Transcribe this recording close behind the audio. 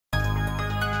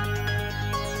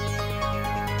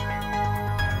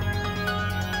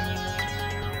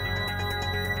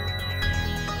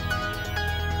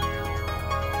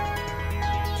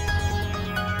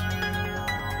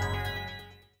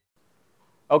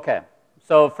Okay,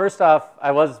 so first off,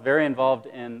 I was very involved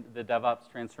in the DevOps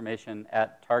transformation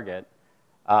at Target.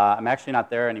 I'm actually not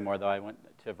there anymore, though. I went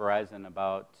to Verizon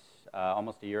about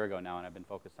almost a year ago now, and I've been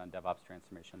focused on DevOps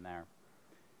transformation there.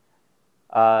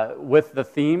 With the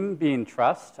theme being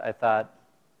trust, I thought,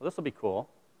 well, this will be cool.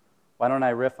 Why don't I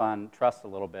riff on trust a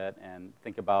little bit and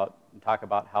talk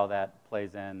about how that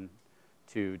plays in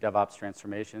to DevOps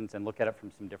transformations and look at it from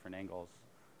some different angles.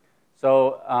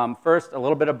 So first, a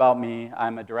little bit about me.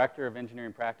 I'm a director of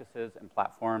engineering practices and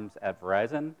platforms at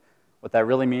Verizon. What that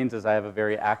really means is I have a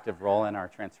very active role in our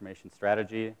transformation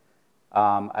strategy.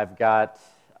 I've got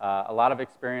a lot of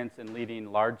experience in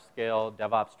leading large-scale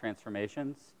DevOps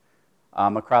transformations.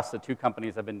 Across the two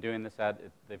companies I've been doing this at,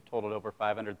 they've totaled over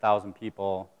 500,000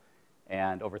 people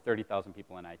and over 30,000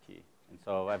 people in IT. And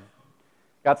so I've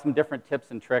got some different tips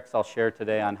and tricks I'll share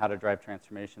today on how to drive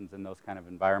transformations in those kind of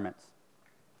environments.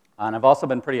 And I've also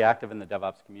been pretty active in the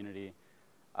DevOps community,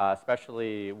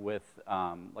 especially with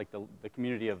the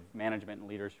community of management and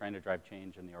leaders trying to drive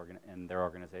change in their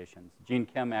organizations. Gene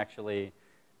Kim actually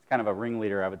is kind of a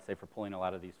ringleader, I would say, for pulling a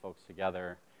lot of these folks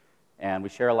together. And we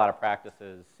share a lot of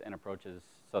practices and approaches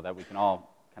so that we can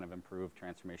all kind of improve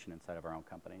transformation inside of our own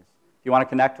companies. If you want to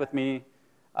connect with me,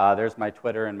 there's my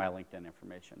Twitter and my LinkedIn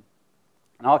information.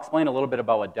 And I'll explain a little bit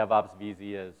about what DevOps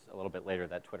VZ is a little bit later,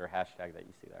 that Twitter hashtag that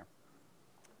you see there.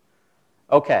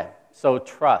 Okay, so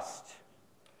trust.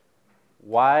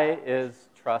 Why is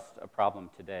trust a problem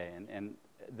today? And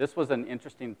this was an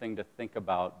interesting thing to think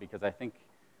about because I think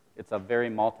it's a very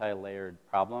multi-layered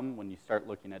problem when you start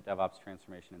looking at DevOps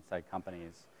transformation inside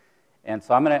companies. And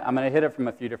so I'm gonna hit it from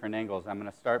a few different angles. I'm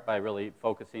gonna start by really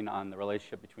focusing on the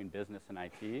relationship between business and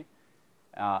IT.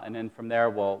 And then from there,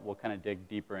 we'll kind of dig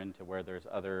deeper into where there's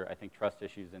other, I think, trust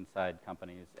issues inside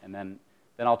companies. And then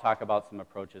I'll talk about some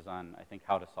approaches on, I think,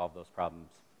 how to solve those problems.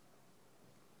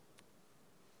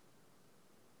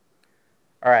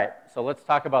 All right, so let's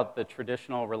talk about the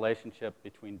traditional relationship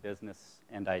between business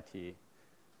and IT.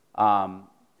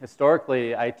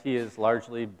 Historically, IT has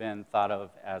largely been thought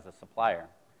of as a supplier.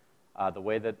 The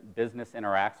way that business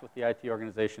interacts with the IT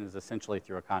organization is essentially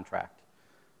through a contract.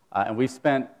 And we've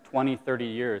spent 20, 30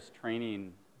 years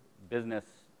training business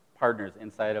partners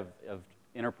inside of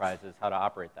enterprises how to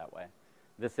operate that way.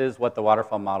 This is what the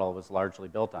waterfall model was largely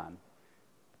built on.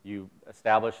 You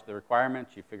establish the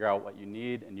requirements, you figure out what you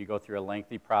need, and you go through a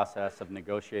lengthy process of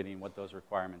negotiating what those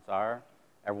requirements are.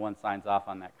 Everyone signs off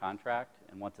on that contract,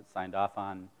 and once it's signed off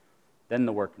on, then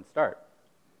the work can start.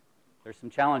 There's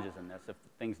some challenges in this. If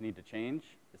things need to change,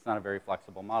 it's not a very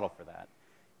flexible model for that.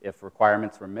 If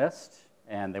requirements were missed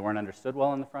and they weren't understood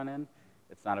well in the front end,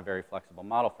 it's not a very flexible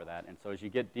model for that. And so as you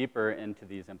get deeper into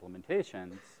these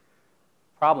implementations,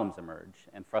 problems emerge,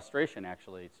 and frustration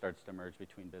actually starts to emerge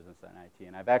between business and IT.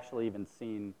 And I've actually even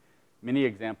seen many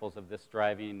examples of this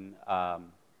driving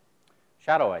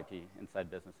shadow IT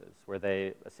inside businesses, where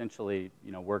they essentially,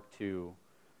 work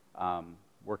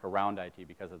around IT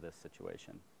because of this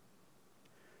situation.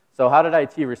 So how did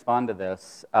IT respond to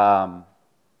this?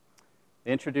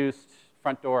 They introduced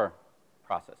front door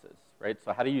processes, right?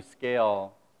 So how do you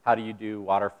scale? How do you do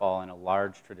waterfall in a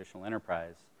large traditional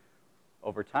enterprise?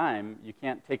 Over time, you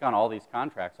can't take on all these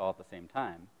contracts all at the same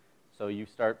time. So you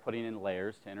start putting in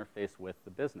layers to interface with the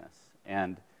business.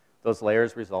 And those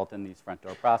layers result in these front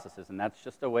door processes. And that's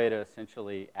just a way to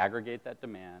essentially aggregate that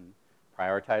demand,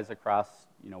 prioritize across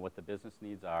what the business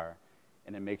needs are,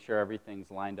 and then make sure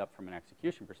everything's lined up from an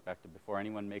execution perspective before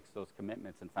anyone makes those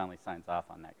commitments and finally signs off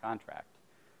on that contract.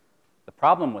 The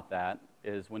problem with that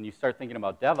is when you start thinking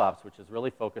about DevOps, which is really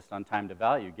focused on time to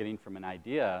value, getting from an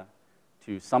idea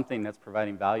to something that's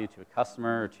providing value to a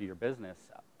customer or to your business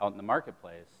out in the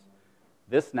marketplace,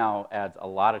 this now adds a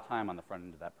lot of time on the front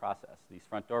end of that process. These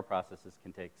front door processes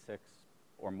can take 6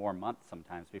 or more months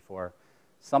sometimes before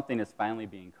something is finally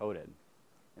being coded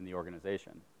in the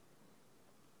organization.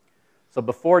 So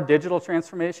before digital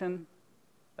transformation,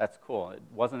 that's cool. It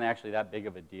wasn't actually that big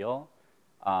of a deal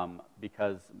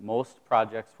because most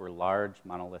projects were large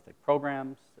monolithic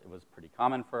programs. It was pretty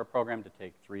common for a program to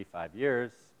take 3-5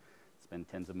 years, spend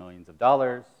tens of millions of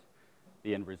dollars.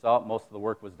 The end result, most of the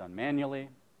work was done manually.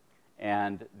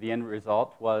 And the end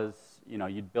result was,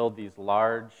 you'd build these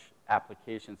large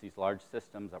applications, these large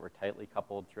systems that were tightly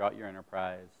coupled throughout your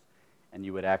enterprise, and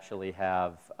you would actually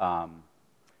have,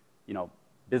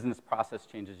 business process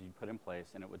changes you'd put in place,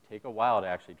 and it would take a while to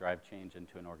actually drive change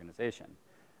into an organization.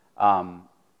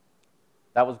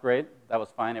 That was great. That was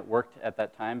fine. It worked at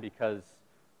that time because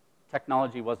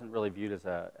technology wasn't really viewed as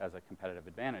a competitive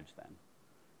advantage then.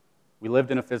 We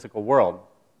lived in a physical world.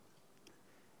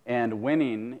 And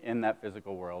winning in that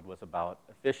physical world was about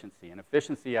efficiency. And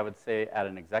efficiency, I would say, at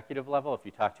an executive level, if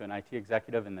you talk to an IT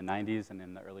executive in the 90s and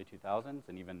in the early 2000s,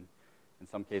 and even in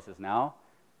some cases now,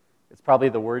 it's probably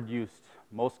the word used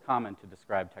most common to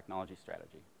describe technology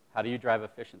strategy. How do you drive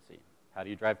efficiency? How do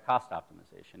you drive cost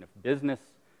optimization? If business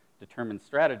determines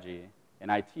strategy and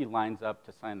IT lines up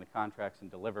to sign the contracts and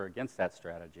deliver against that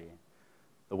strategy,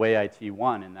 the way IT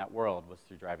won in that world was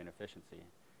through driving efficiency.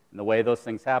 And the way those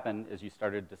things happened is you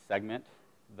started to segment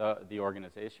the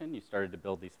organization, you started to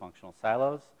build these functional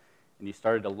silos, and you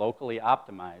started to locally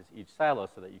optimize each silo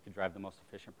so that you could drive the most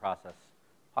efficient process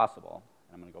possible.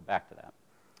 And I'm going to go back to that.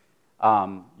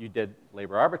 You did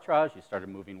labor arbitrage, you started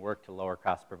moving work to lower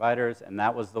cost providers, and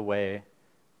that was the way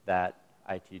that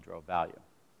IT drove value.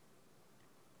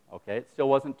 Okay, it still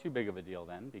wasn't too big of a deal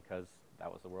then because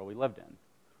that was the world we lived in.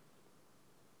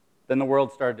 Then the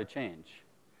world started to change.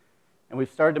 And we've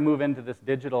started to move into this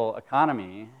digital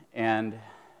economy, and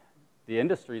the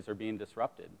industries are being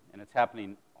disrupted, and it's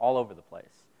happening all over the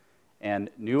place. And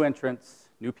new entrants,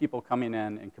 new people coming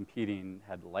in and competing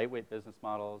had lightweight business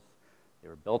models. They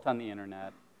were built on the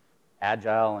internet.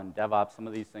 Agile and DevOps, some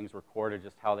of these things were core to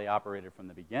just how they operated from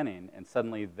the beginning, and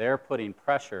suddenly they're putting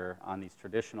pressure on these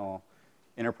traditional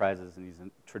enterprises and these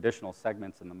traditional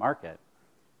segments in the market.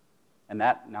 And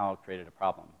that now created a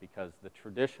problem because the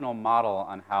traditional model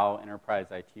on how enterprise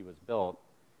IT was built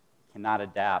cannot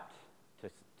adapt to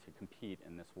compete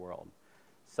in this world.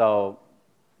 So,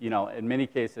 you know, in many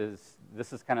cases,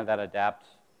 this is kind of that adapt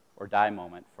or die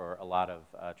moment for a lot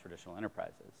of traditional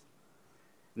enterprises.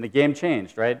 And the game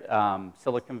changed, right?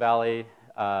 Silicon Valley,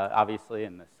 obviously,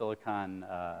 and the Silicon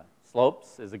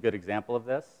Slopes is a good example of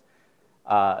this.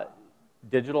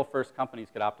 Digital-first companies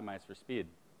could optimize for speed.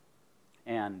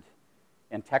 And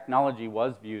technology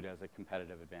was viewed as a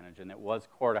competitive advantage, and it was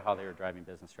core to how they were driving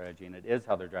business strategy, and it is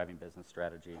how they're driving business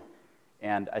strategy.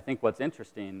 And I think what's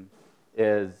interesting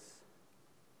is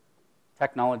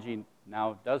technology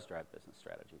now does drive business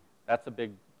strategy. That's a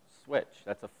big switch.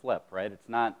 That's a flip, right? It's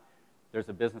not there's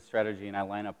a business strategy and I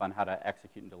line up on how to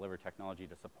execute and deliver technology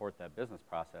to support that business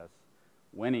process.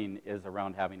 Winning is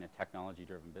around having a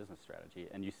technology-driven business strategy,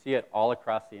 and you see it all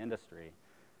across the industry.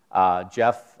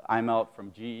 Jeff Immelt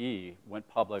from GE went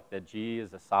public that GE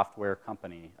is a software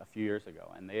company a few years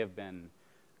ago, and they have been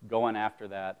going after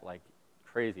that like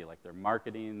crazy. Like their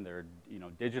marketing, their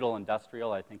digital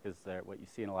industrial, I think is what you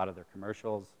see in a lot of their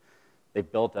commercials. They've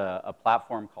built a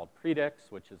platform called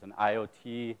Predix, which is an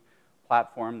IoT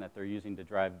platform that they're using to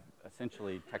drive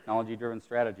essentially technology-driven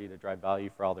strategy to drive value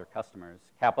for all their customers.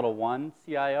 Capital One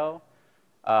CIO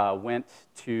went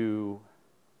to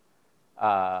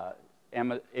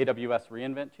AWS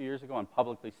reInvent 2 years ago and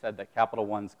publicly said that Capital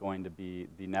One's going to be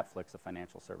the Netflix of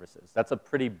financial services. That's a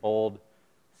pretty bold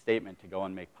statement to go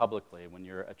and make publicly when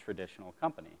you're a traditional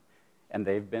company. And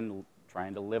they've been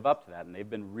trying to live up to that, and they've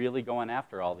been really going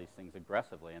after all these things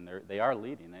aggressively, and they are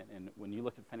leading it. And when you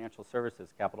look at financial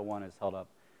services, Capital One is held up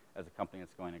as a company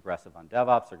that's going aggressive on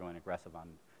DevOps, they're going aggressive on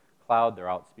cloud, they're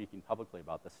out speaking publicly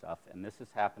about this stuff, and this is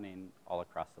happening all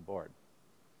across the board.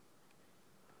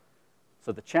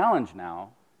 So the challenge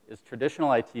now is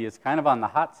traditional IT is kind of on the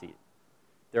hot seat.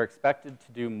 They're expected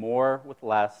to do more with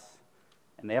less,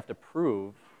 and they have to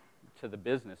prove to the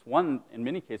business. One, in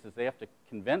many cases, they have to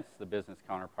convince the business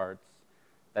counterparts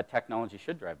that technology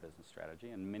should drive business strategy,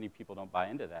 and many people don't buy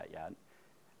into that yet.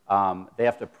 They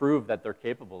have to prove that they're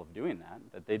capable of doing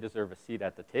that they deserve a seat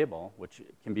at the table, which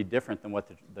can be different than what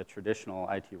the traditional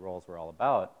IT roles were all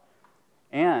about.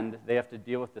 And they have to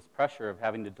deal with this pressure of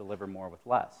having to deliver more with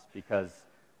less, because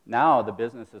now the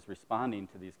business is responding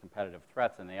to these competitive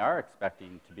threats, and they are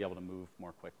expecting to be able to move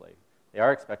more quickly. They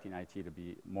are expecting IT to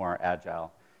be more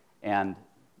agile. And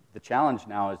the challenge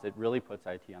now is it really puts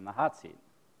IT on the hot seat.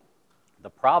 The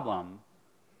problem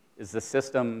is the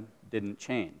system didn't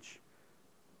change.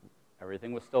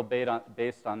 Everything was still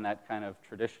based on that kind of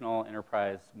traditional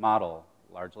enterprise model,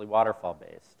 largely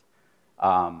waterfall-based.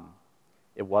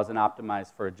 It wasn't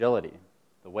optimized for agility.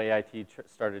 The way IT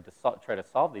started to try to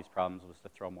solve these problems was to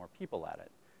throw more people at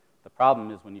it. The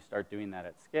problem is when you start doing that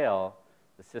at scale,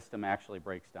 the system actually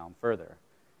breaks down further.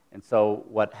 And so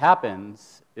what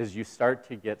happens is you start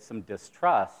to get some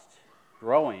distrust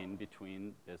growing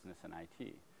between business and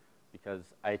IT,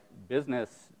 because business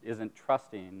isn't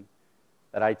trusting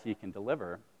that IT can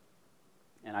deliver,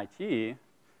 and IT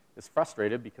is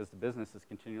frustrated because the business is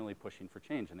continually pushing for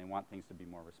change, and they want things to be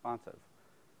more responsive.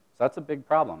 So that's a big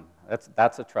problem.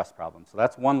 That's a trust problem. So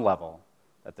that's one level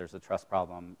that there's a trust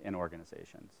problem in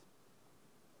organizations.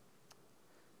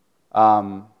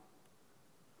 So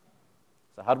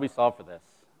how do we solve for this?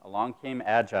 along came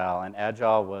Agile, and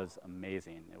Agile was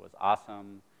amazing. It was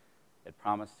awesome. It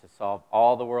promised to solve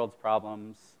all the world's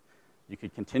problems. You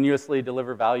could continuously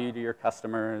deliver value to your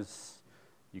customers.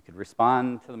 You could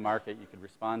respond to the market. You could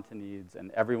respond to needs,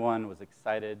 and everyone was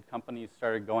excited. Companies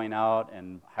started going out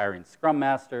and hiring Scrum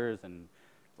Masters and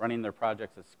running their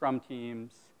projects as Scrum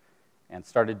teams, and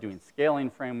started doing scaling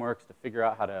frameworks to figure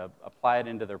out how to apply it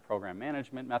into their program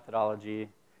management methodology.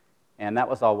 And that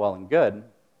was all well and good.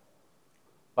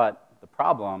 But the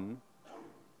problem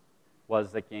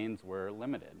was that gains were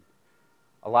limited.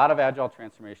 A lot of Agile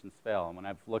transformations fail. And when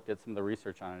I've looked at some of the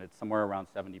research on it, it's somewhere around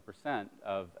 70%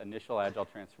 of initial Agile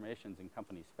transformations in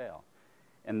companies fail.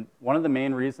 And one of the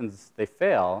main reasons they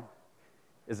fail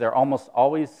is they're almost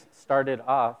always started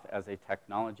off as a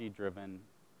technology-driven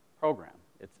program.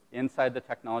 It's inside the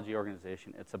technology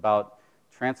organization. It's about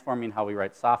transforming how we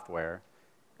write software,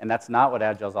 and that's not what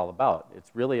Agile is all about. It's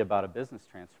really about a business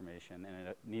transformation, and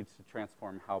it needs to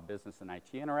transform how business and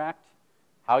IT interact,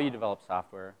 how you develop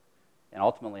software, and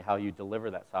ultimately how you deliver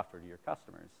that software to your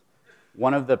customers.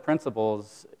 One of the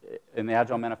principles in the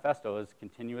Agile Manifesto is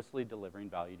continuously delivering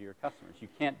value to your customers. You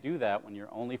can't do that when you're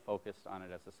only focused on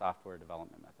it as a software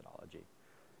development methodology.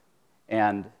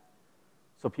 And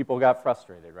so people got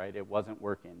frustrated, right? It wasn't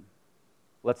working.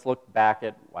 Let's look back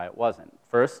at why it wasn't.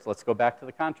 First, let's go back to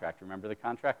the contract. Remember the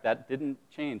contract? That didn't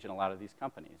change in a lot of these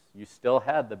companies. You still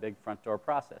had the big front door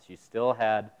process. You still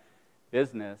had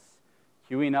business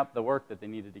queuing up the work that they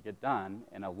needed to get done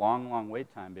and a long, long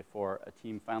wait time before a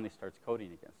team finally starts coding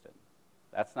against it.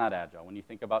 That's not Agile. When you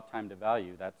think about time to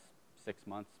value, that's 6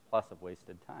 months plus of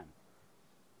wasted time.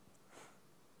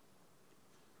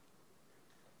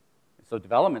 So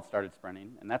development started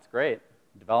sprinting, and that's great.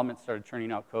 Development started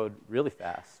churning out code really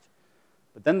fast.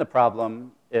 But then the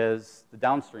problem is the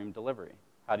downstream delivery.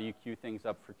 How do you queue things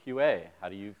up for QA? How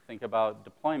do you think about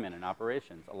deployment and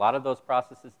operations? A lot of those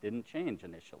processes didn't change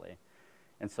initially.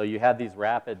 And so you had these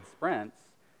rapid sprints,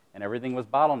 and everything was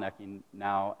bottlenecking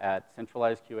now at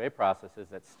centralized QA processes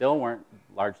that still weren't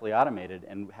largely automated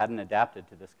and hadn't adapted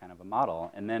to this kind of a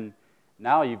model. And then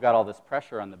now you've got all this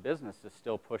pressure on the business to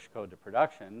still push code to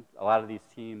production. A lot of these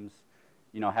teams,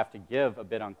 have to give a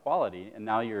bit on quality, and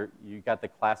now you got the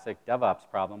classic DevOps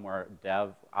problem where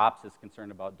DevOps is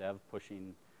concerned about dev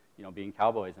pushing, being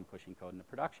cowboys and pushing code into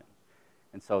production.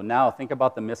 And so now think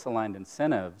about the misaligned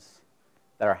incentives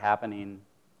that are happening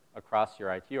across your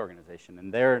IT organization,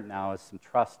 and there now is some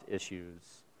trust issues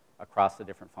across the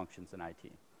different functions in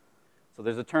IT. So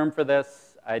there's a term for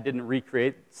this. I didn't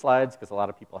recreate slides because a lot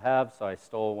of people have, so I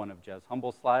stole one of Jez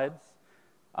Humble's slides.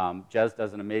 Jez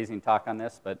does an amazing talk on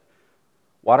this, but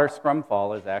water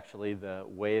scrumfall is actually the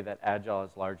way that Agile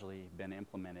has largely been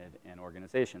implemented in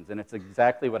organizations, and it's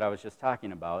exactly what I was just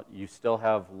talking about. You still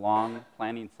have long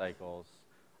planning cycles,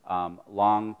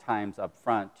 long times up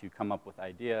front to come up with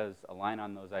ideas, align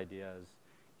on those ideas,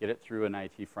 get it through an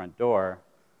IT front door.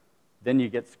 Then you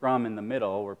get Scrum in the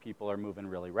middle where people are moving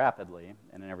really rapidly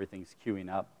and then everything's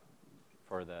queuing up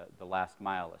for the last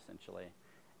mile, essentially.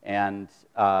 And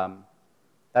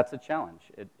that's a challenge.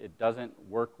 It doesn't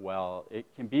work well. It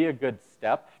can be a good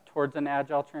step towards an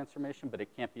Agile transformation, but it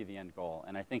can't be the end goal.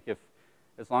 And I think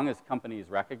as long as companies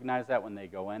recognize that when they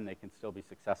go in, they can still be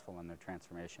successful in their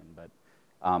transformation. But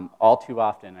all too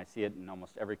often, I see it in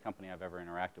almost every company I've ever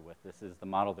interacted with. This is the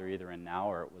model they're either in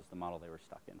now or it was the model they were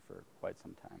stuck in for quite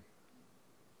some time.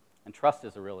 And trust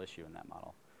is a real issue in that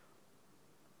model.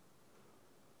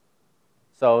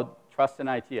 So trust in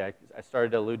IT, I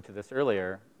started to allude to this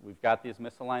earlier. We've got these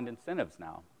misaligned incentives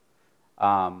now.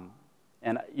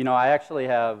 And I actually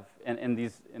have, and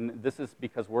this is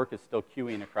because work is still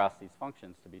queuing across these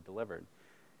functions to be delivered.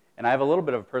 And I have a little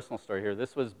bit of a personal story here.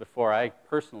 This was before I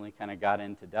personally kind of got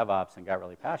into DevOps and got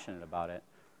really passionate about it.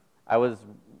 I was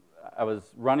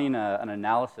running an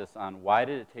analysis on why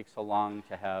did it take so long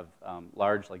to have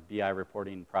large BI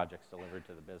reporting projects delivered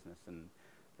to the business and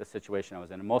the situation I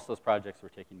was in. And most of those projects were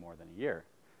taking more than a year.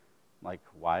 Like,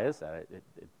 why is that?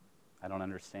 I don't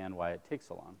understand why it takes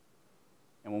so long.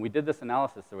 And when we did this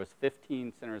analysis, there was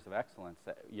 15 centers of excellence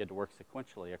that you had to work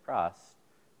sequentially across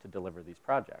to deliver these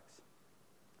projects.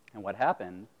 And what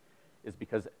happened is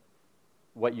because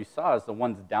what you saw is the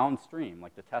ones downstream,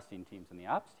 like the testing teams and the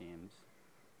ops teams,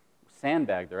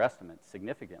 sandbagged their estimates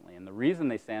significantly. And the reason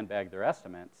they sandbagged their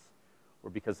estimates were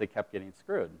because they kept getting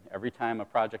screwed. Every time a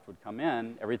project would come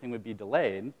in, everything would be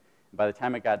delayed. And by the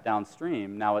time it got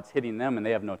downstream, now it's hitting them and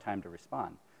they have no time to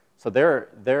respond. So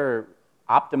they're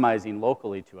optimizing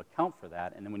locally to account for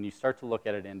that. And then when you start to look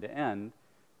at it end to end,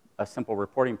 a simple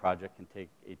reporting project can take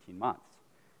 18 months.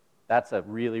 That's a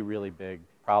really, really big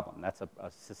problem. That's a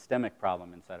systemic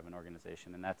problem inside of an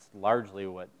organization, and that's largely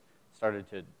what started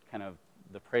to kind of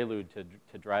the prelude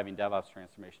to driving DevOps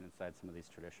transformation inside some of these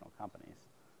traditional companies.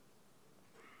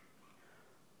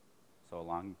 So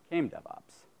along came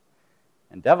DevOps.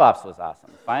 And DevOps was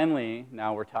awesome. Finally,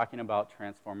 now we're talking about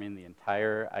transforming the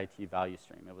entire IT value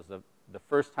stream. It was the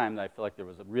first time that I feel like there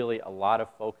was really a lot of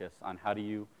focus on how do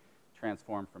you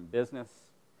transform from business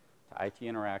to IT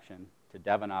interaction to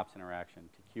Dev and Ops interaction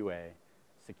to QA,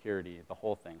 security, the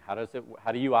whole thing. How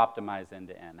do you optimize end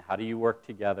to end? How do you work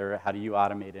together? How do you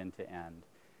automate end to end?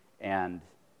 And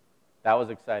that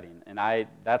was exciting, and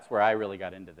that's where I really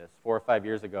got into this. 4 or 5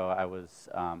 years ago,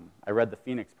 I read The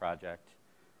Phoenix Project,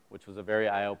 which was a very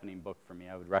eye-opening book for me.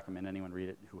 I would recommend anyone read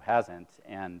it who hasn't.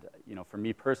 And for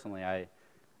me personally, I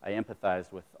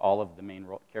empathized with all of the main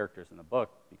characters in the book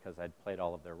because I'd played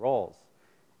all of their roles.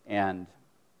 And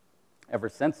ever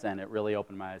since then, it really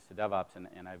opened my eyes to DevOps,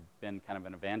 and I've been kind of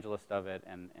an evangelist of it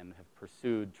and have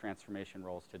pursued transformation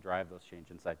roles to drive those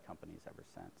change inside companies ever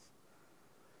since.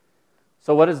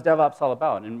 So what is DevOps all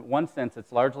about? In one sense,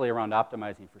 it's largely around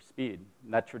optimizing for speed.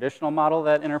 That traditional model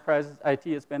that enterprise IT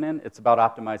has been in, it's about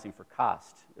optimizing for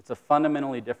cost. It's a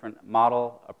fundamentally different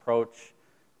model, approach,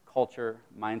 culture,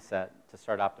 mindset to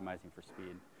start optimizing for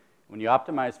speed. When you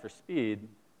optimize for speed,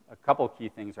 a couple key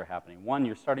things are happening. One,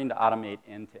 you're starting to automate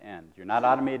end to end. You're not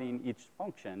automating each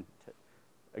function.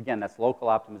 Again, that's local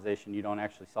optimization. You don't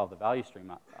actually solve the value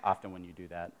stream often when you do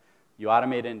that. You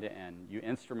automate end to end. You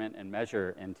instrument and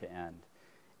measure end to end.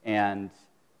 And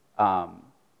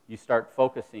you start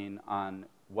focusing on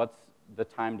what's the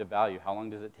time to value. How long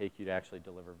does it take you to actually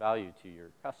deliver value to your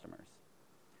customers?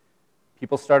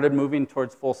 People started moving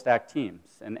towards full stack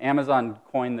teams. And Amazon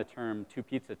coined the term two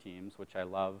pizza teams, which I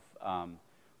love,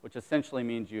 which essentially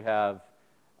means you have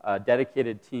a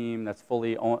dedicated team that's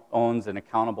fully owns and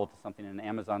accountable to something. In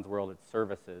Amazon's world, it's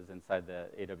services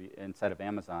inside of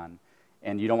Amazon.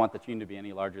 And you don't want the team to be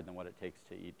any larger than what it takes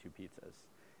to eat two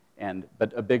pizzas.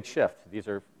 But a big shift. These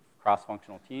are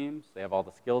cross-functional teams. They have all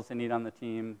the skills they need on the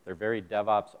team. They're very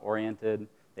DevOps-oriented.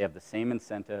 They have the same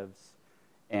incentives.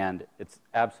 And it's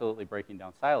absolutely breaking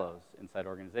down silos inside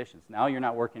organizations. Now you're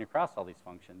not working across all these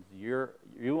functions.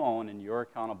 You own and you're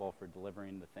accountable for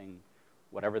delivering the thing,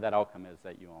 whatever that outcome is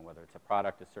that you own, whether it's a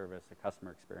product, a service, a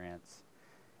customer experience.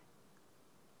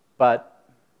 But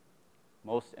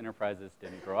most enterprises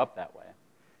didn't grow up that way.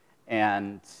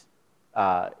 And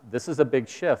this is a big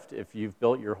shift if you've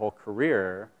built your whole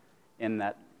career in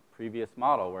that previous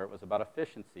model where it was about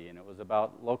efficiency and it was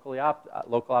about local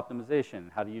optimization.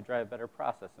 How do you drive better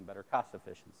process and better cost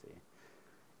efficiency?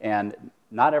 And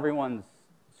not everyone's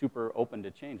super open to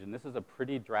change, and this is a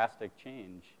pretty drastic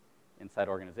change inside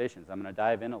organizations. I'm going to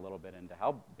dive in a little bit into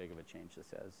how big of a change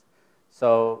this is.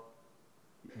 So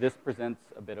this presents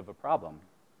a bit of a problem.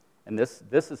 And this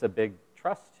is a big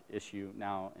trust issue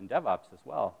now in DevOps as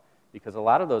well, because a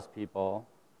lot of the people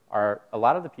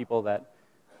that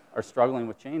are struggling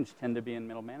with change tend to be in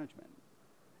middle management.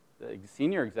 The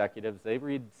senior executives, they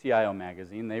read CIO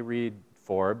magazine, they read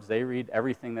Forbes, they read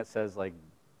everything that says like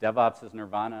DevOps is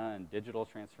nirvana and digital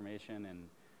transformation and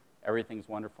everything's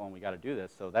wonderful and we got to do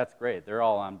this. So that's great. They're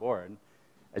all on board.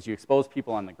 As you expose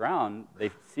people on the ground,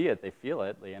 they see it, they feel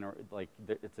it.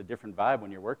 It's a different vibe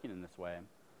when you're working in this way.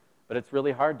 But it's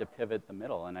really hard to pivot the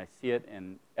middle, and I see it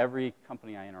in every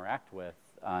company I interact with,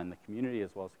 in the community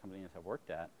as well as the companies I've worked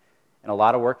at. And a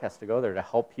lot of work has to go there to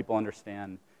help people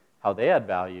understand how they add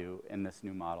value in this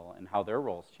new model and how their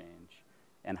roles change,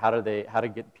 and how to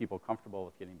get people comfortable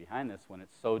with getting behind this when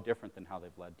it's so different than how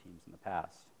they've led teams in the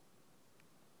past.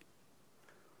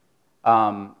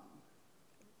 And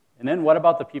then what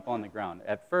about the people on the ground?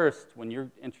 At first, when you're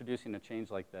introducing a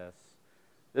change like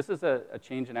this is a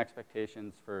change in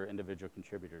expectations for individual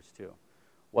contributors too.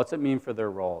 What's it mean for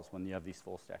their roles when you have these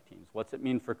full stack teams? What's it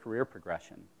mean for career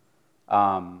progression?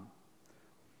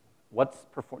 What's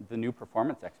the new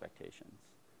performance expectations?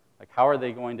 Like, how are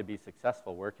they going to be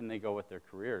successful? Where can they go with their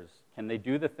careers? Can they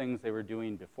do the things they were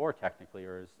doing before technically,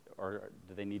 or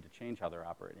do they need to change how they're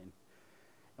operating?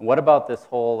 And what about this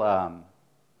whole,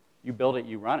 you build it,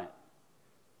 you run it?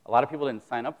 A lot of people didn't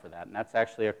sign up for that, and that's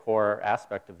actually a core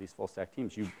aspect of these full stack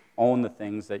teams. You own the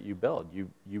things that you build.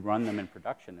 You run them in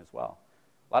production as well.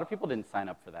 A lot of people didn't sign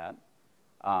up for that.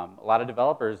 A lot of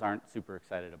developers aren't super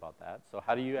excited about that. So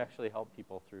how do you actually help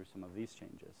people through some of these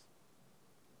changes?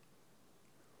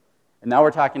 And now we're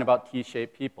talking about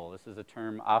T-shaped people. This is a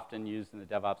term often used in the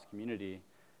DevOps community.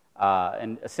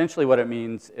 And essentially what it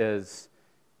means is,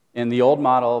 in the old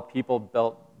model, people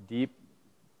built deep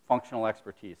functional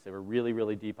expertise. They were really,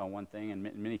 really deep on one thing, and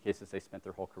in many cases, they spent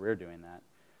their whole career doing that.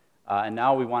 And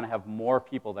now we want to have more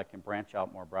people that can branch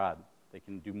out more broad. They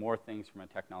can do more things from a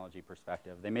technology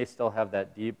perspective. They may still have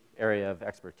that deep area of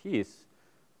expertise,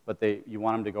 but you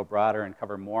want them to go broader and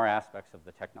cover more aspects of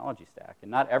the technology stack.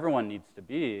 And not everyone needs to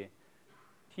be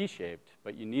T-shaped,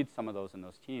 but you need some of those in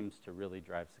those teams to really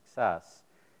drive success.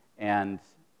 And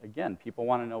again, people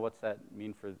want to know what's that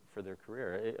mean for their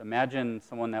career. Imagine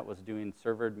someone that was doing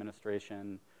server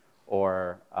administration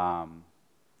or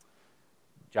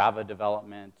Java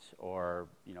development or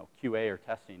QA or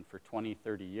testing for 20,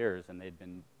 30 years, and they'd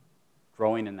been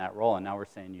growing in that role, and now we're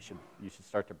saying you should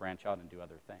start to branch out and do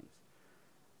other things.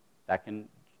 That can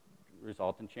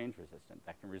result in change resistance.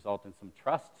 That can result in some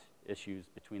trust issues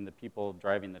between the people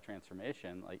driving the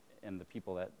transformation and the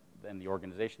people and the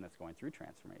organization that's going through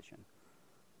transformation.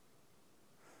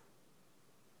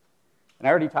 And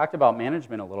I already talked about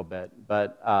management a little bit,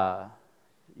 but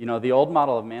the old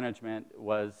model of management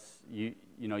was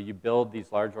you build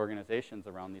these large organizations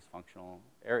around these functional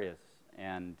areas,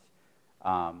 and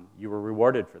you were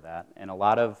rewarded for that. And a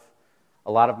lot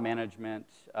of management,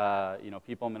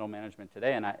 people in middle management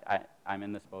today, and I'm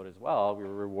in this boat as well, we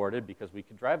were rewarded because we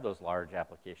could drive those large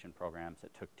application programs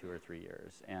that took 2 or 3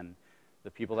 years. And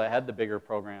the people that had the bigger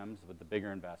programs with the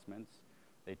bigger investments,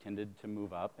 they tended to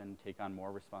move up and take on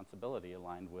more responsibility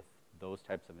aligned with those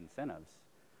types of incentives.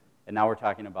 And now we're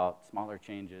talking about smaller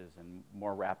changes and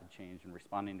more rapid change and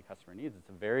responding to customer needs. It's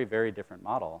a very, very different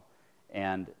model.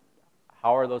 And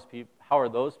how are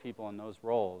those people in those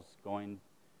roles going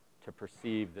to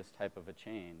perceive this type of a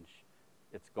change?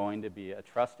 It's going to be a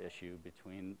trust issue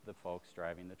between the folks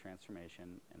driving the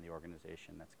transformation and the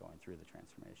organization that's going through the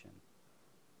transformation.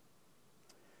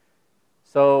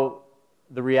 So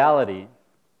the reality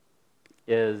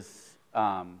is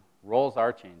roles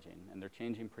are changing, and they're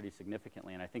changing pretty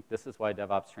significantly. And I think this is why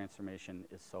DevOps transformation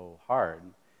is so hard,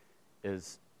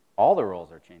 is all the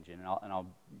roles are changing. And I'll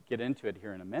get into it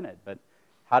here in a minute. But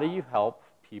how do you help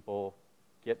people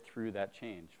get through that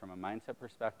change from a mindset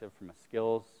perspective, from a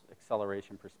skills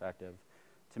acceleration perspective?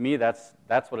 To me, that's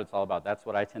what it's all about. That's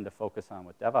what I tend to focus on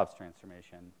with DevOps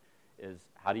transformation, is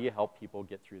how do you help people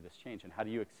get through this change, and how do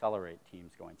you accelerate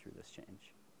teams going through this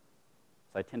change?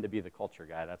 So I tend to be the culture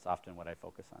guy. That's often what I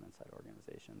focus on inside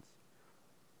organizations.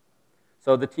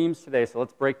 So the teams today, so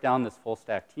let's break down this full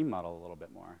stack team model a little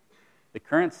bit more. The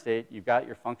current state, you've got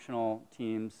your functional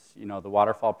teams, the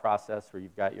waterfall process where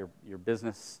you've got your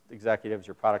business executives,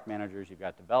 your product managers, you've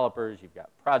got developers, you've got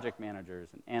project managers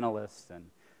and analysts and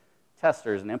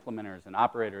testers and implementers and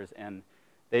operators, and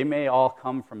they may all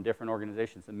come from different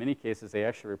organizations. In many cases, they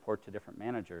actually report to different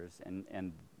managers,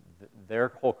 and their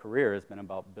whole career has been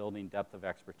about building depth of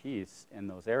expertise in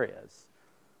those areas.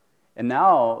 And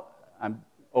now, I'm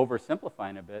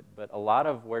oversimplifying a bit, but a lot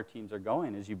of where teams are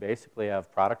going is you basically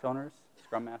have product owners,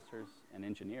 scrum masters, and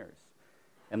engineers.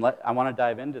 And I want to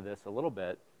dive into this a little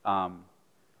bit.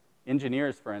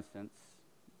 Engineers, for instance,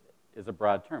 is a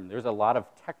broad term. There's a lot of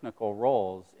technical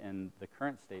roles in the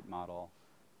current state model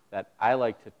that I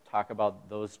like to talk about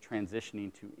those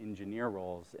transitioning to engineer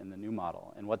roles in the new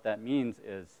model. And what that means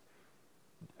is,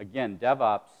 again,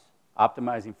 DevOps,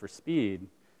 optimizing for speed,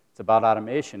 it's about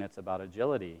automation, it's about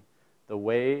agility. The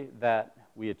way that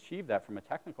we achieve that from a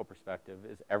technical perspective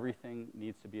is everything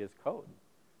needs to be as code.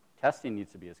 Testing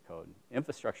needs to be as code.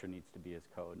 Infrastructure needs to be as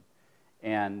code.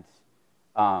 And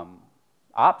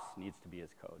ops needs to be as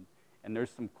code. And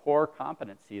there's some core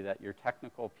competency that your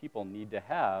technical people need to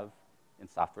have in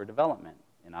software development,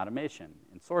 in automation,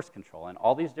 in source control, and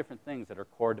all these different things that are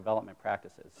core development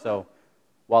practices. So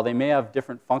while they may have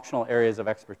different functional areas of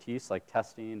expertise like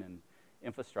testing and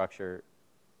infrastructure,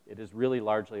 it is really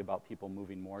largely about people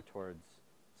moving more towards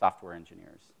software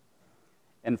engineers.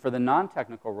 And for the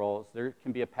non-technical roles, there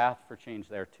can be a path for change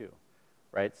there too,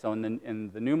 right? So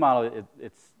in the new model,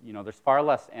 there's far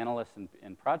less analysts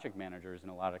and project managers in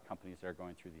a lot of companies that are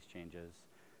going through these changes,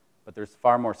 but there's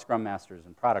far more scrum masters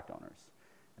and product owners.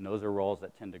 And those are roles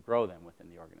that tend to grow then within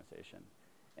the organization.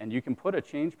 And you can put a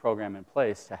change program in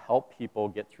place to help people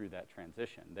get through that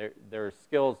transition. There are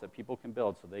skills that people can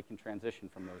build so they can transition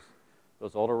from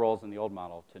those older roles in the old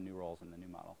model to new roles in the new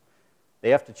model. They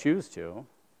have to choose to,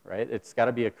 right? It's got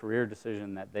to be a career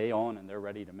decision that they own and they're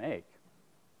ready to make.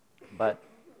 But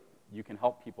you can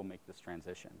help people make this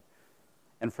transition.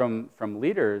 And from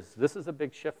leaders, this is a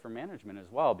big shift for management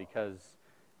as well, because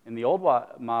in the old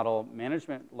model,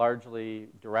 management largely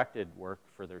directed work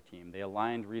for their team. They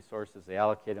aligned resources, they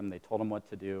allocated them, they told them what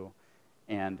to do,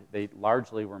 and they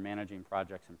largely were managing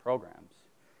projects and programs.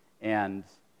 And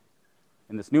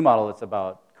in this new model, it's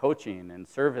about coaching and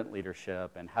servant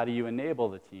leadership and how do you enable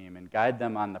the team and guide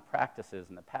them on the practices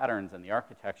and the patterns and the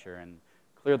architecture and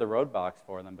clear the roadblocks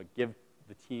for them, but give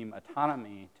the team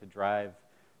autonomy to drive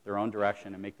their own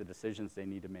direction and make the decisions they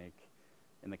need to make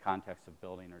in the context of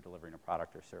building or delivering a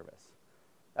product or service.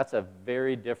 That's a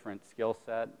very different skill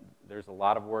set. There's a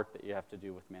lot of work that you have to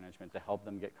do with management to help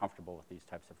them get comfortable with these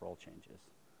types of role changes.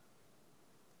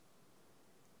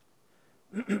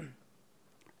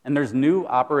 And there's new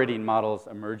operating models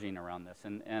emerging around this.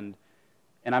 And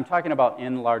I'm talking about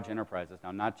in large enterprises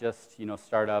now, not just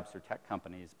startups or tech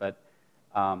companies, but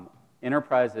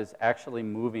enterprises actually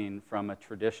moving from a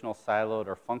traditional siloed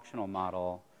or functional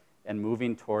model and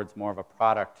moving towards more of a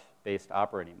product-based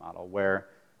operating model where,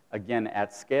 again,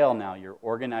 at scale now, you're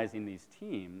organizing these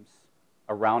teams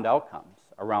around outcomes,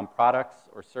 around products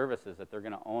or services that they're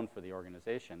going to own for the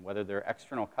organization, whether they're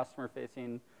external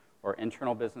customer-facing or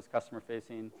internal business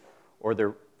customer-facing, or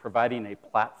they're providing a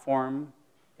platform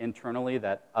internally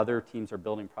that other teams are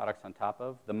building products on top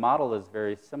of. The model is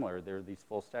very similar. There are these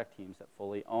full-stack teams that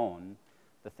fully own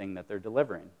the thing that they're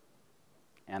delivering.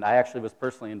 And I actually was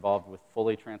personally involved with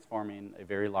fully transforming a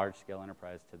very large-scale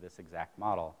enterprise to this exact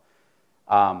model.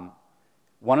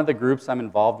 One of the groups I'm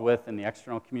involved with in the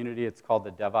external community, it's called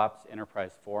the DevOps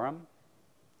Enterprise Forum.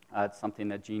 It's something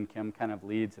that Gene Kim kind of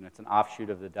leads, and it's an offshoot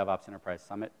of the DevOps Enterprise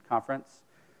Summit Conference.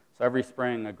 So every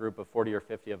spring, a group of 40 or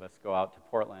 50 of us go out to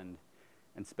Portland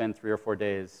and spend 3 or 4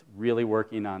 days really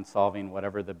working on solving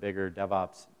whatever the bigger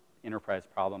DevOps enterprise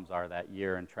problems are that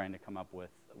year and trying to come up with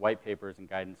white papers and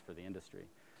guidance for the industry.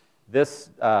 This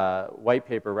white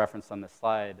paper referenced on the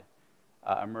slide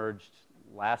emerged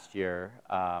last year.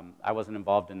 I wasn't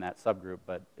involved in that subgroup,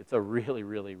 but it's a really,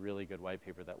 really, really good white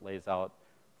paper that lays out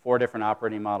 4 different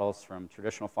operating models from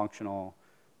traditional functional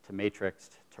to matrixed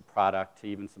to product to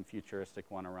even some futuristic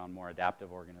one around more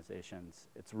adaptive organizations.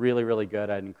 It's really, really good.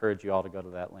 I'd encourage you all to go to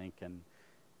that link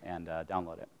and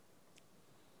download it.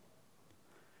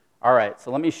 All right,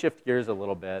 so let me shift gears a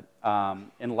little bit.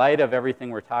 In light of everything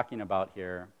we're talking about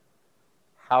here,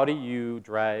 how do you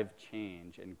drive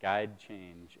change and guide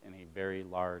change in a very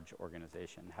large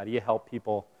organization? How do you help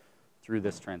people through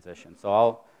this transition?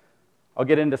 So I'll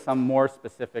get into some more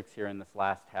specifics here in this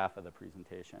last half of the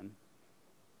presentation.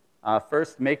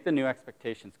 First, make the new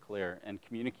expectations clear and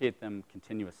communicate them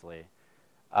continuously.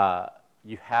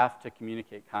 You have to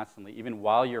communicate constantly, even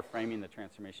while you're framing the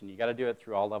transformation. You got to do it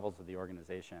through all levels of the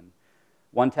organization.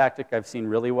 One tactic I've seen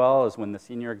really well is when the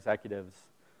senior executives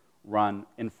run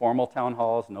informal town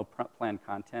halls, no planned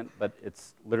content, but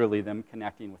it's literally them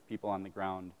connecting with people on the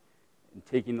ground and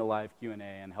taking the live Q&A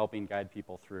and helping guide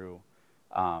people through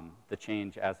the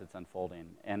change as it's unfolding.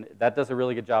 And that does a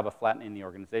really good job of flattening the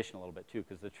organization a little bit too,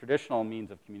 because the traditional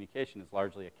means of communication is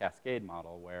largely a cascade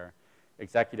model where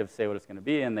executives say what it's going to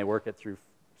be and they work it through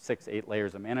 6, 8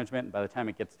 layers of management, and by the time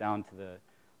it gets down to the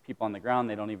people on the ground,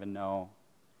 they don't even know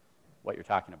what you're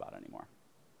talking about anymore.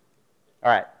 All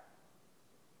right.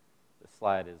 This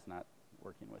slide is not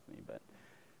working with me, but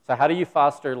so how do you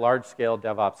foster large-scale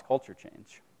DevOps culture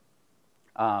change?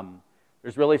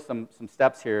 There's really some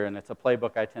steps here, and it's a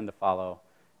playbook I tend to follow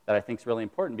that I think is really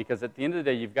important because at the end of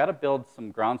the day, you've got to build some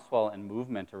groundswell and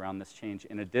movement around this change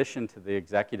in addition to the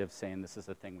executives saying this is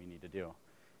the thing we need to do.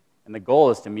 And the goal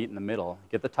is to meet in the middle,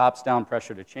 get the tops-down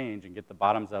pressure to change and get the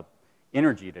bottoms-up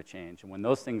energy to change. And when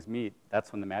those things meet,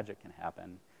 that's when the magic can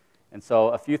happen. And so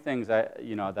a few things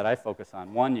that I focus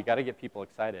on. One, you got to get people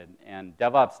excited, and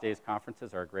DevOps Days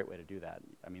conferences are a great way to do that.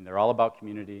 I mean, they're all about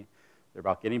community. They're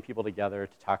about getting people together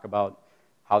to talk about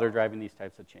how they're driving these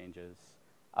types of changes.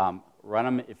 Run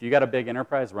them, if you got a big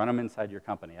enterprise, run them inside your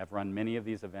company. I've run many of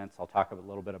these events. I'll talk a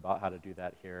little bit about how to do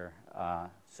that here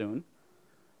soon.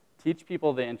 Teach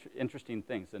people the interesting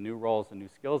things, the new roles and new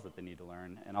skills that they need to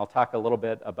learn. And I'll talk a little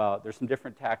bit about, there's some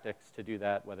different tactics to do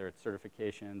that, whether it's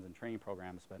certifications and training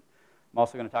programs, but I'm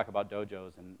also going to talk about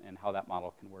dojos and how that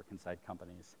model can work inside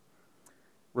companies.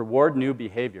 Reward new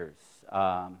behaviors.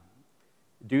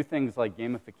 Do things like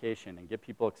gamification and get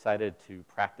people excited to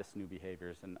practice new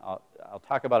behaviors. And I'll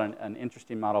talk about an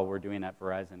interesting model we're doing at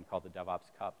Verizon called the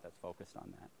DevOps Cup that's focused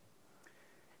on that.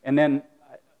 And then,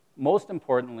 most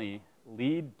importantly,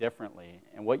 lead differently.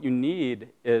 And what you need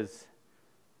is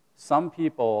some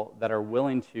people that are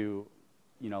willing to,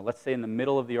 let's say in the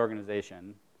middle of the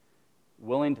organization,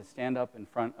 willing to stand up in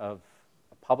front of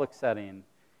a public setting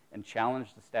and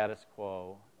challenge the status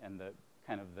quo and the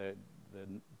kind of the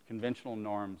conventional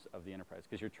norms of the enterprise,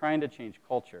 because you're trying to change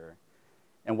culture,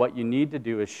 and what you need to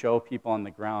do is show people on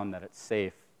the ground that it's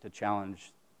safe to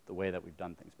challenge the way that we've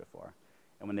done things before.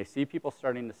 And when they see people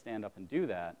starting to stand up and do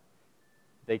that,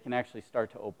 they can actually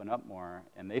start to open up more,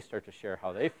 and they start to share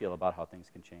how they feel about how things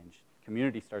can change.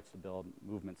 Community starts to build,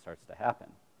 movement starts to happen.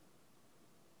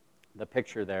 The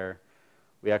picture there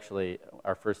We actually,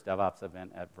 our first DevOps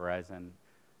event at Verizon,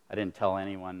 I didn't tell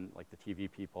anyone, like the TV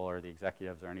people or the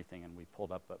executives or anything, and we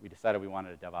pulled up, but we decided we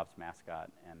wanted a DevOps mascot,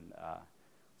 and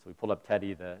so we pulled up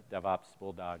Teddy, the DevOps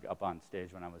bulldog, up on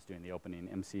stage when I was doing the opening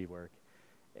MC work.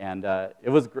 And it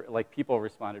was like people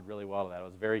responded really well to that. It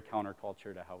was very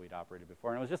counterculture to how we'd operated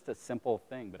before. And it was just a simple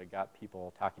thing, but it got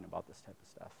people talking about this type of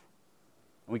stuff.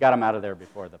 And we got them out of there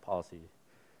before the policy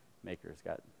makers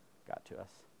got to us.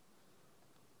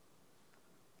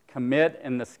 Commit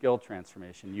in the skill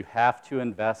transformation. You have to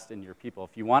invest in your people.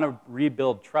 If you want to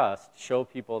rebuild trust, show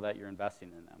people that you're investing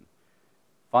in them.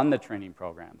 Fund the training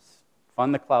programs.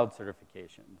 Fund the cloud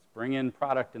certifications. Bring in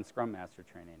product and Scrum Master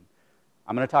training.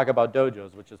 I'm going to talk about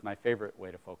dojos, which is my favorite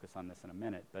way to focus on this in a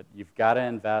minute, but you've got to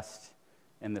invest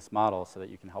in this model so that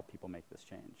you can help people make this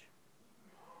change.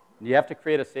 And you have to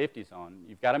create a safety zone.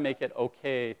 You've got to make it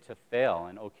okay to fail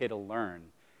and okay to learn.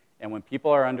 And when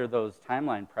people are under those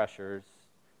timeline pressures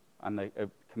on the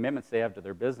commitments they have to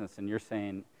their business, and you're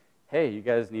saying, hey, you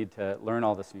guys need to learn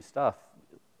all this new stuff,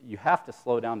 you have to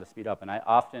slow down to speed up. And I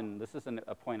often, this is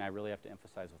a point I really have to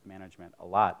emphasize with management a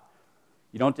lot.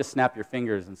 You don't just snap your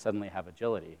fingers and suddenly have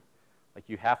agility. Like,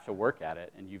 you have to work at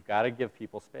it, and you've got to give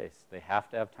people space. They have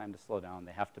to have time to slow down.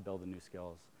 They have to build the new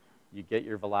skills. You get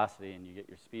your velocity and you get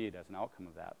your speed as an outcome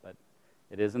of that, but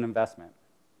it is an investment.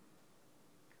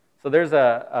 So there's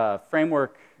a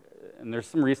framework, and there's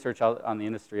some research out on the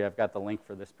industry. I've got the link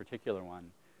for this particular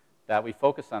one that we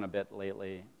focused on a bit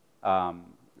lately, kind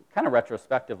of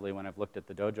retrospectively when I've looked at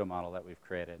the Dojo model that we've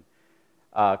created,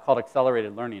 called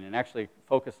accelerated learning, and actually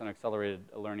focused on accelerated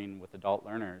learning with adult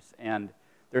learners. And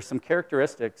there's some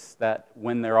characteristics that,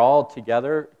 when they're all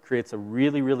together, creates a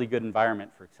really, really good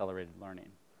environment for accelerated learning.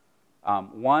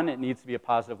 One, it needs to be a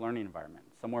positive learning environment,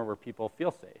 somewhere where people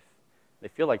feel safe. They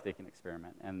feel like they can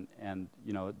experiment, and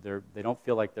you know, they don't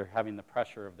feel like they're having the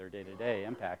pressure of their day-to-day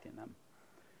impacting them.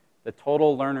 The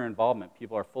total learner involvement.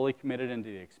 People are fully committed into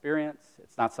the experience.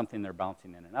 It's not something they're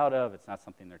bouncing in and out of. It's not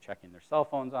something they're checking their cell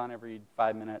phones on every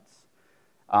 5 minutes.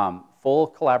 Full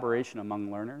collaboration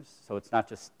among learners. So it's not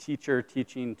just teacher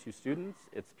teaching to students.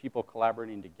 It's people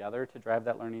collaborating together to drive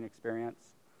that learning experience.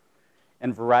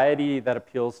 And variety that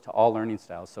appeals to all learning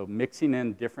styles. So mixing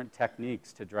in different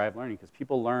techniques to drive learning, because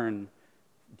people learn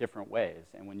different ways.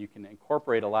 And when you can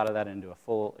incorporate a lot of that into a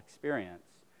full experience,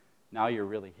 now you're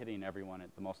really hitting everyone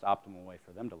at the most optimal way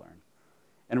for them to learn.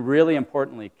 And really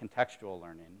importantly, contextual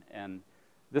learning. And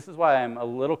this is why I'm a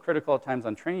little critical at times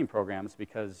on training programs,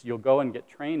 because you'll go and get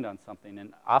trained on something,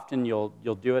 and often you'll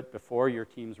do it before your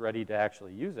team's ready to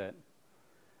actually use it.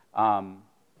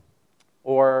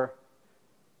 Or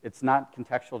it's not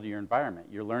contextual to your environment.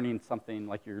 You're learning something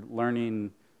like you're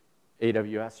learning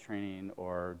AWS training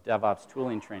or DevOps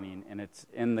tooling training, and it's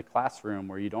in the classroom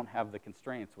where you don't have the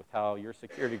constraints with how your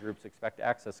security groups expect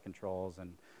access controls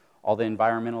and all the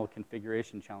environmental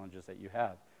configuration challenges that you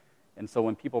have. And so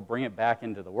when people bring it back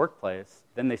into the workplace,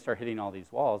 then they start hitting all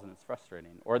these walls, and it's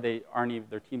frustrating. Or they aren't even,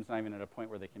 their team's not even at a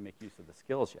point where they can make use of the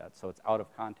skills yet, so it's out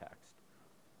of context.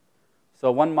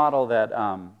 So one model that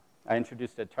I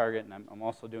introduced at Target, and I'm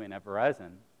also doing at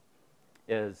Verizon,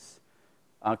 is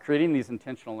creating these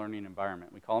intentional learning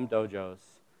environment. We call them dojos.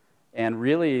 And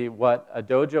really what a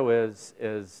dojo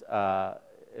is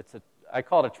I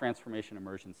call it a transformation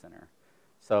immersion center.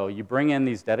 So you bring in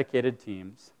these dedicated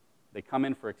teams. They come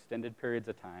in for extended periods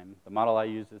of time. The model I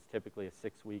use is typically a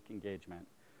 6-week engagement.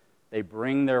 They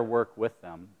bring their work with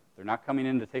them. They're not coming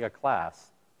in to take a class.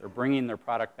 They're bringing their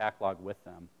product backlog with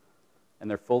them. And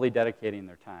they're fully dedicating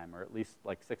their time, or at least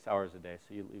like 6 hours a day,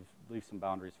 so you leave some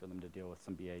boundaries for them to deal with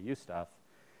some BAU stuff.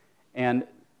 And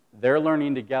they're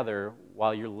learning together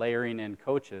while you're layering in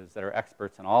coaches that are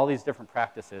experts in all these different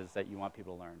practices that you want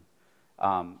people to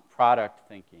learn. Product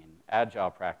thinking, agile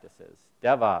practices,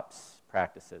 DevOps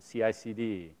practices,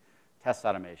 CI/CD, test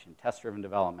automation, test-driven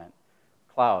development,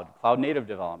 cloud-native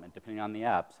development, depending on the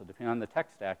app. So depending on the tech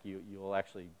stack, you will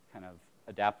actually kind of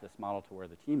adapt this model to where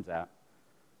the team's at.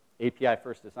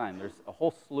 API-first design. There's a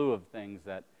whole slew of things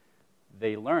that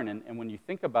they learn. And when you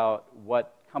think about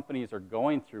what companies are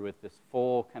going through with this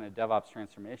full kind of DevOps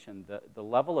transformation, the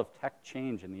level of tech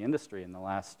change in the industry in the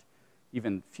last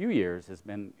even few years has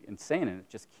been insane, and it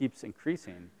just keeps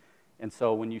increasing. And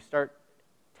so when you start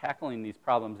tackling these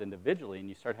problems individually and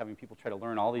you start having people try to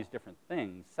learn all these different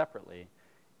things separately,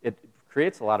 it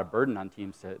creates a lot of burden on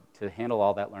teams to handle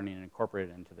all that learning and incorporate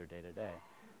it into their day-to-day.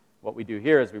 What we do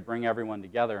here is we bring everyone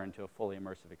together into a fully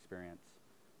immersive experience,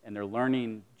 and they're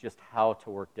learning just how to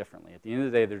work differently. At the end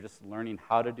of the day, they're just learning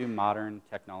how to do modern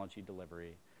technology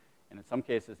delivery, and in some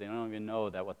cases, they don't even know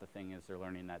that what the thing is they're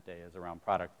learning that day is around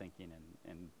product thinking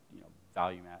and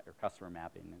value map or customer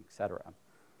mapping, et cetera.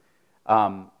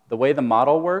 The way the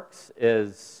model works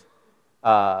is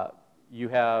you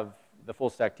have the full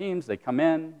stack teams, they come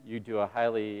in, you do a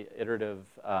highly iterative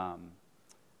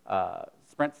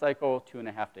sprint cycle,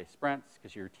 2.5-day sprints,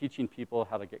 because you're teaching people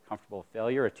how to get comfortable with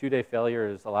failure. A 2-day failure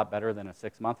is a lot better than a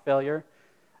 6-month failure.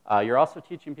 You're also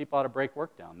teaching people how to break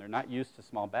work down. They're not used to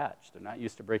small batch. They're not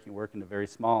used to breaking work into very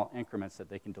small increments that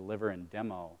they can deliver and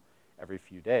demo every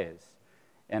few days.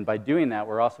 And by doing that,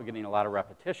 we're also getting a lot of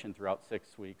repetition throughout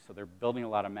 6 weeks, so they're building a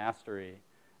lot of mastery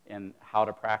in how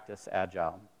to practice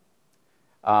Agile.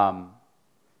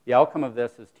 The outcome of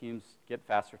this is teams get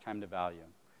faster time to value.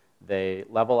 They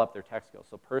level up their tech skills.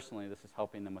 So personally, this is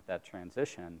helping them with that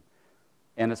transition.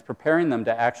 And it's preparing them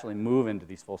to actually move into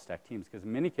these full stack teams, because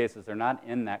in many cases, they're not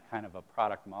in that kind of a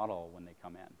product model when they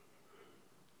come in.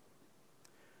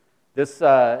 This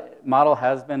model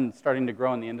has been starting to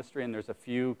grow in the industry, and there's a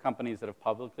few companies that have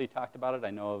publicly talked about it. I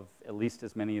know of at least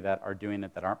as many that are doing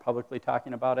it that aren't publicly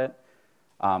talking about it.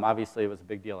 Obviously, it was a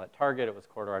big deal at Target. It was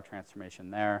core to our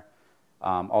transformation there.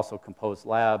 Also, Composed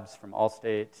Labs from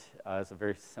Allstate is a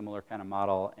very similar kind of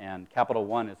model, and Capital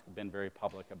One has been very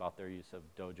public about their use of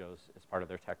Dojos as part of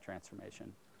their tech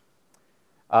transformation.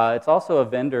 It's also a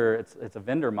vendor, it's a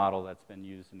vendor model that's been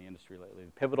used in the industry lately.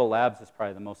 Pivotal Labs is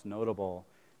probably the most notable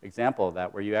example of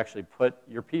that, where you actually put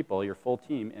your people, your full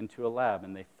team, into a lab,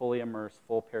 and they fully immerse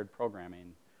full paired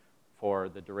programming for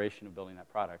the duration of building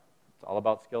that product. It's all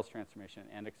about skills transformation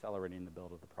and accelerating the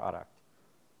build of the product.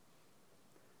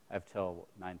 I have till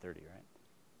 9:30, right?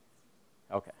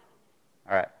 Okay.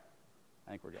 All right. I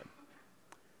think we're good.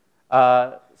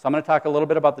 So I'm going to talk a little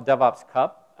bit about the DevOps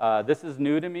Cup. This is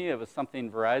new to me. It was something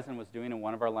Verizon was doing in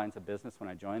one of our lines of business when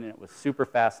I joined, and it was super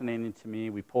fascinating to me.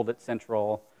 We pulled it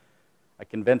central. I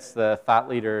convinced the thought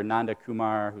leader, Nanda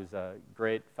Kumar, who's a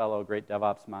great fellow, great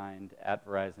DevOps mind at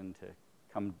Verizon, to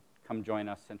come join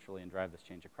us centrally and drive this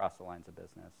change across the lines of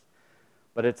business.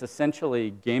 But it's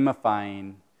essentially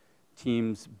gamifying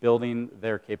teams building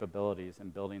their capabilities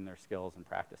and building their skills and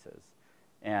practices.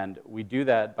 And we do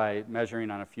that by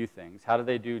measuring on a few things. How do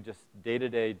they do just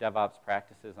day-to-day DevOps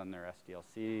practices on their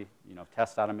SDLC,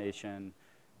 test automation,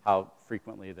 how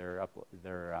frequently they're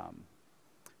uploading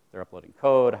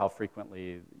code, how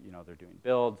frequently they're doing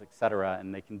builds, et cetera,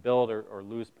 and they can build or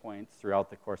lose points throughout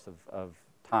the course of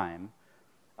time.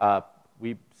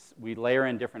 We layer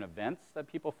in different events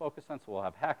that people focus on, so we'll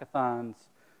have hackathons.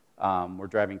 We're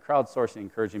driving crowdsourcing,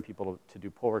 encouraging people to do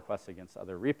pull requests against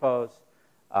other repos.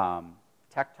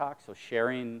 Tech talk, so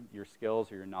sharing your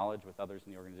skills or your knowledge with others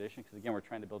in the organization, because again, we're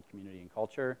trying to build community and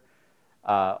culture.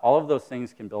 All of those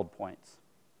things can build points.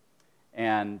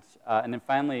 And then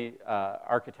finally,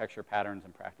 architecture patterns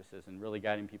and practices, and really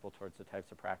guiding people towards the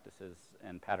types of practices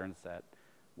and patterns that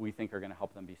we think are going to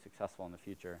help them be successful in the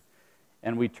future.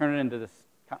 And we turn it into this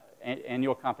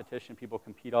annual competition. People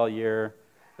compete all year.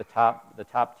 The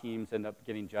top teams end up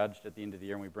getting judged at the end of the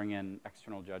year, and we bring in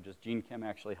external judges. Gene Kim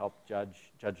actually helped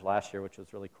judge last year, which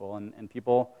was really cool. And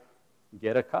people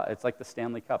get a cup. It's like the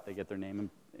Stanley Cup. They get their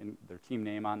name and their team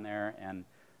name on there, and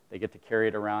they get to carry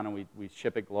it around, and we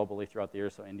ship it globally throughout the year.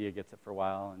 So India gets it for a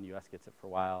while, and the US gets it for a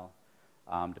while,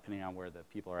 depending on where the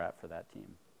people are at for that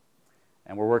team.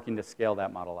 And we're working to scale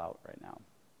that model out right now.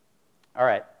 All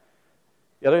right.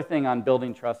 The other thing on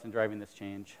building trust and driving this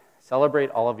change: celebrate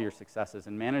all of your successes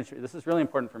and manage. This is really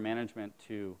important for management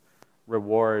to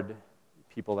reward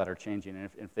people that are changing. And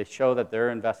if they show that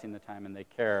they're investing the time and they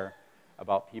care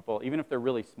about people, even if they're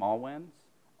really small wins,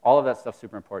 all of that stuff's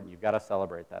super important. You've got to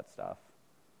celebrate that stuff.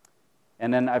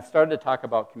 And then I've started to talk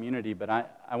about community, but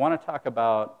I want to talk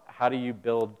about how do you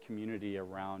build community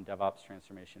around DevOps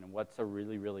transformation and what's a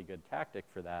really, really good tactic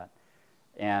for that.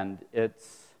 And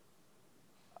it's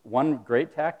one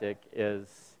great tactic is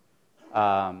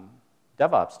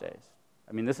DevOps days.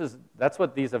 I mean, that's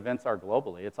what these events are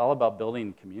globally. It's all about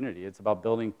building community. It's about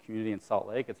building community in Salt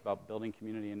Lake. It's about building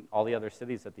community in all the other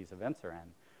cities that these events are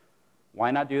in.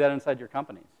 Why not do that inside your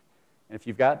companies? And if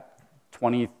you've got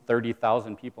 20,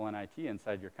 30,000 people in IT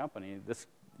inside your company,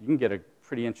 you can get a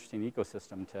pretty interesting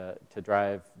ecosystem to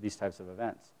drive these types of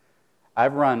events.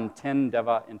 I've run 10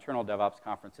 internal DevOps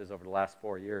conferences over the last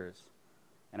 4 years,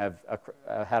 and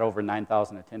I've had over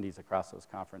 9,000 attendees across those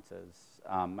conferences.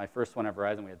 My first one at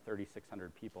Verizon, we had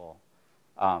 3,600 people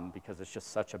because it's just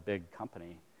such a big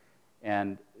company.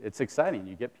 And it's exciting.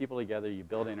 You get people together, you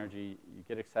build energy, you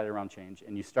get excited around change,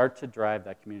 and you start to drive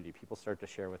that community. People start to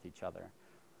share with each other.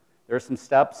 There are some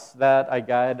steps that I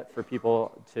guide for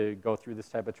people to go through this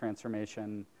type of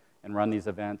transformation and run these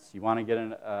events. You want to get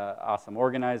an awesome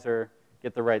organizer,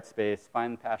 get the right space,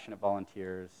 find passionate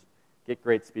volunteers, get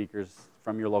great speakers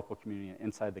from your local community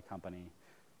inside the company.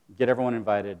 get everyone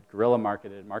invited, guerrilla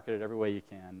market it every way you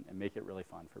can, and make it really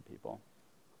fun for people.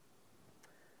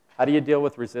 How do you deal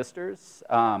with resistors?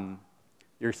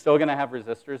 You're still going to have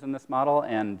resistors in this model,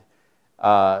 and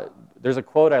there's a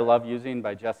quote I love using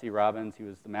by Jesse Robbins. He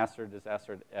was the master of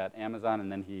disaster at Amazon,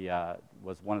 and then he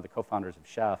was one of the co-founders of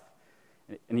Chef.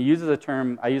 And he uses a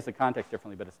term, I use the context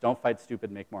differently, but it's don't fight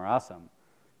stupid, make more awesome.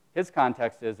 His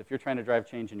context is if you're trying to drive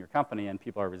change in your company and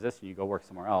people are resisting, you go work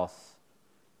somewhere else.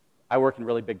 I work in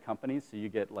really big companies, so you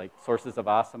get like sources of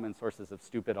awesome and sources of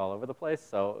stupid all over the place.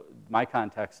 So my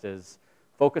context is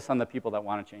focus on the people that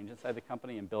want to change inside the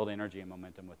company and build energy and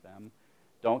momentum with them.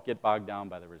 Don't get bogged down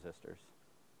by the resistors.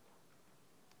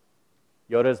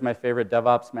 Yoda is my favorite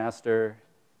DevOps master.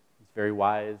 He's very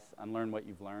wise. Unlearn what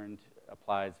you've learned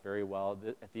applies very well.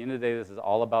 At the end of the day, this is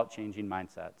all about changing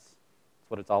mindsets. That's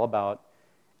what it's all about.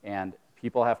 And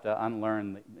people have to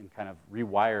unlearn and kind of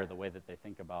rewire the way that they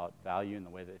think about value and the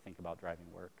way that they think about driving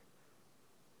work.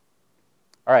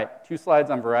 All right, 2 slides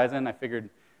on Verizon. I figured,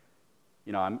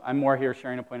 you know, I'm more here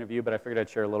sharing a point of view, but I figured I'd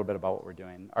share a little bit about what we're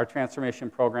doing. Our transformation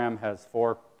program has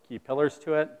 4 key pillars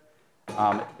to it.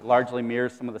 It largely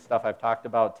mirrors some of the stuff I've talked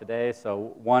about today.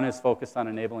 So 1 is focused on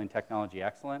enabling technology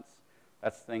excellence.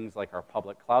 That's things like our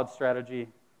public cloud strategy,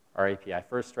 our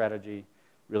API-first strategy,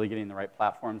 really getting the right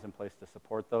platforms in place to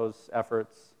support those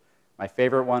efforts. My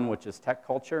favorite one, which is tech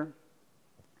culture,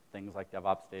 things like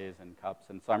DevOps Days and Cups.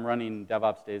 And so I'm running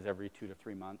DevOps Days every 2 to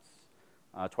 3 months,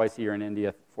 twice a year in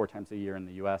India, 4 times a year in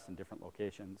the US in different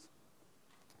locations.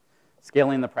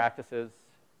 Scaling the practices,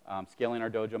 scaling our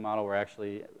Dojo model. We're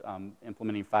actually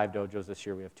implementing 5 dojos this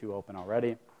year. We have 2 open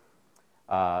already.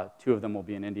 2 of them will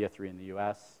be in India, 3 in the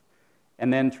US.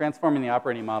 And then transforming the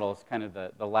operating model is kind of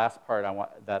the last part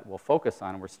that we'll focus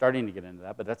on, and we're starting to get into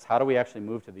that, but that's how do we actually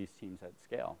move to these teams at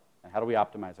scale, and how do we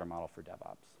optimize our model for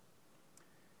DevOps?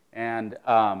 And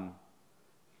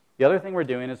the other thing we're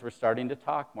doing is we're starting to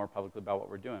talk more publicly about what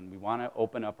we're doing. We want to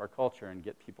open up our culture and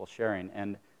get people sharing.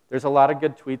 And there's a lot of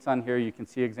good tweets on here. You can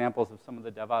see examples of some of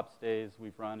the DevOps days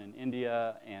we've run in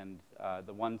India and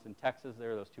the ones in Texas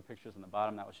there, those 2 pictures on the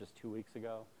bottom, that was just 2 weeks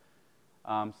ago.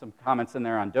 Some comments in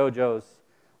there on dojos.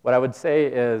 What I would say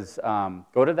is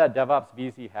go to that DevOps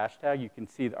VZ hashtag. You can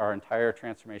see our entire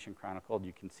transformation chronicled.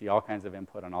 You can see all kinds of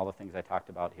input on all the things I talked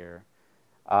about here.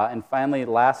 And finally,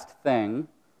 last thing,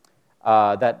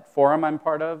 that forum I'm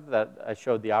part of that I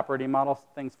showed the operating model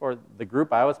things for, the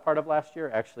group I was part of last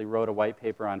year actually wrote a white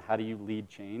paper on how do you lead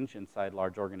change inside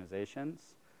large organizations.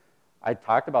 I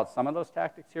talked about some of those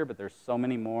tactics here, but there's so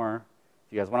many more.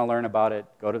 If you guys want to learn about it,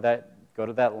 go to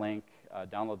that link.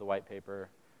 Download the white paper.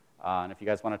 And if you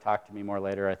guys want to talk to me more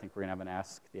later, I think we're going to have an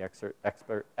Ask the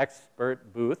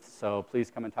Expert booth. So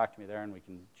please come and talk to me there, and we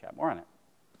can chat more on it.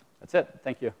 That's it.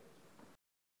 Thank you.